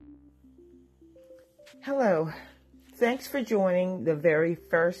Hello. Thanks for joining the very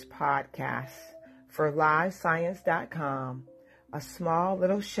first podcast for LiveScience.com, a small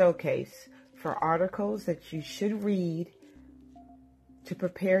little showcase for articles that you should read to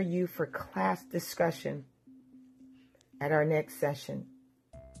prepare you for class discussion at our next session.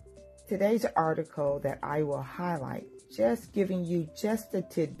 Today's article that I will highlight, just giving you just a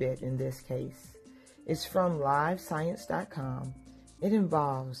tidbit in this case, is from LiveScience.com. It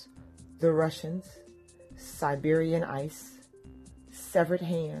involves the Russians, Siberian ice, severed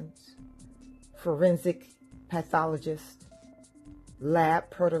hands, forensic pathologist, lab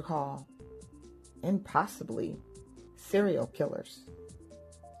protocol, and possibly serial killers.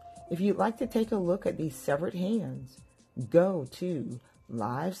 If you'd like to take a look at these severed hands, go to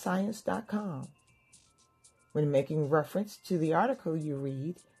LiveScience.com. When making reference to the article you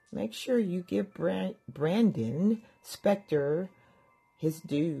read, make sure you give Brandon Spector his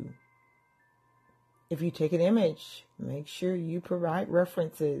due. If you take an image, make sure you provide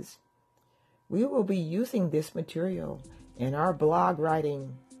references. We will be using this material in our blog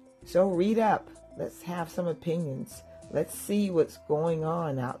writing. So read up. Let's have some opinions. Let's see what's going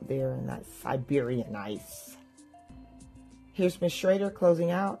on out there in that Siberian ice. Here's Ms. Schrader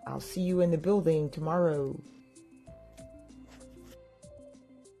closing out. I'll see you in the building tomorrow.